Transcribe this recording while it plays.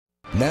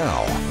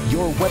Now,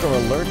 your weather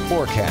alert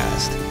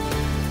forecast.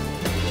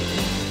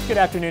 Good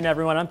afternoon,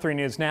 everyone. I'm 3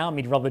 News Now.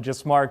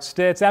 Meteorologist Mark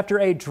Stitz. After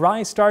a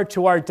dry start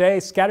to our day,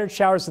 scattered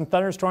showers and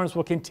thunderstorms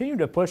will continue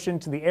to push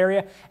into the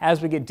area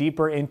as we get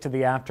deeper into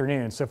the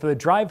afternoon. So for the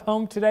drive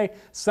home today,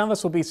 some of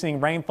us will be seeing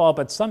rainfall,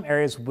 but some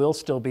areas will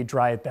still be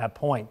dry at that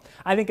point.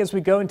 I think as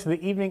we go into the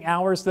evening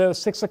hours, though,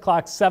 6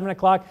 o'clock, 7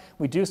 o'clock,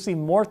 we do see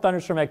more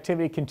thunderstorm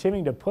activity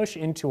continuing to push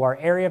into our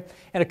area.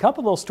 And a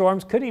couple of those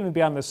storms could even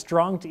be on the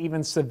strong to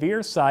even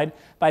severe side,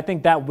 but I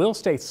think that will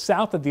stay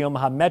south of the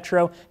Omaha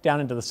Metro, down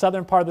into the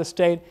southern part of the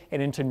state and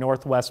into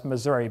northwest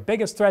Missouri.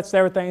 Biggest threats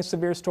there with any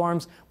severe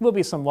storms will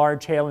be some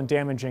large hail and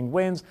damaging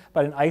winds,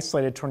 but an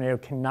isolated tornado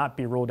cannot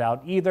be ruled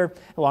out either,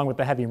 along with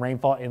the heavy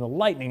rainfall and the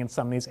lightning in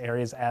some of these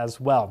areas as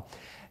well.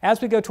 As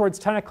we go towards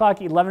 10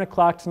 o'clock, 11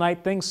 o'clock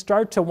tonight, things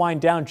start to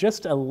wind down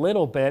just a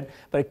little bit,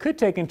 but it could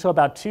take until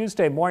about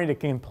Tuesday morning to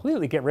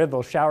completely get rid of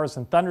those showers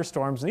and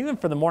thunderstorms. And even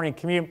for the morning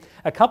commute,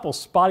 a couple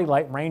spotty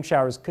light rain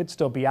showers could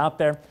still be out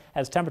there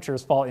as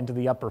temperatures fall into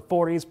the upper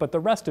 40s, but the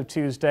rest of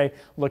Tuesday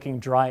looking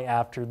dry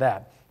after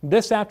that.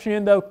 This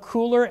afternoon, though,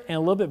 cooler and a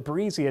little bit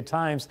breezy at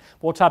times.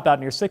 We'll top out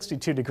near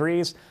 62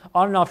 degrees.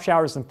 On and off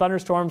showers and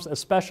thunderstorms,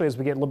 especially as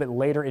we get a little bit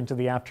later into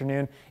the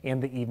afternoon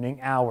and the evening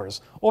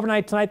hours.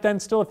 Overnight tonight, then,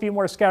 still a few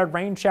more scattered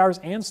rain showers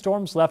and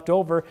storms left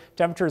over.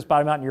 Temperatures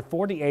bottom out near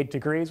 48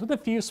 degrees with a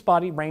few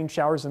spotty rain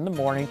showers in the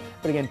morning.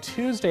 But again,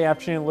 Tuesday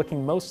afternoon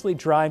looking mostly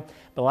dry,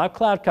 but a lot of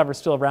cloud cover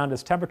still around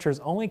as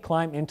temperatures only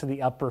climb into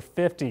the upper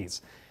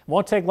 50s.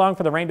 Won't take long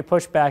for the rain to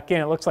push back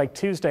in. It looks like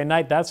Tuesday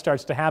night that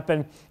starts to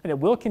happen, and it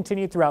will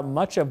continue throughout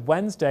much of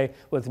Wednesday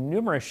with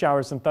numerous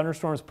showers and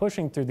thunderstorms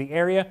pushing through the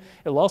area.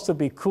 It'll also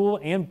be cool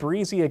and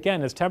breezy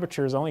again as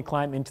temperatures only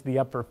climb into the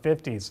upper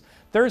 50s.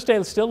 Thursday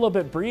is still a little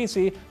bit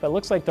breezy, but it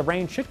looks like the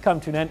rain should come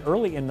to an end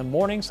early in the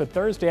morning, so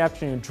Thursday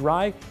afternoon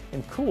dry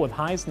and cool with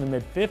highs in the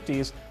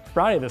mid-50s.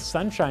 Friday, the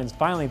sunshine's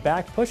finally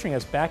back, pushing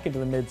us back into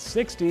the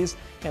mid-60s,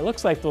 and it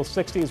looks like those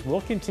 60s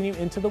will continue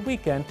into the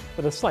weekend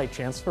with a slight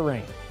chance for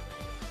rain.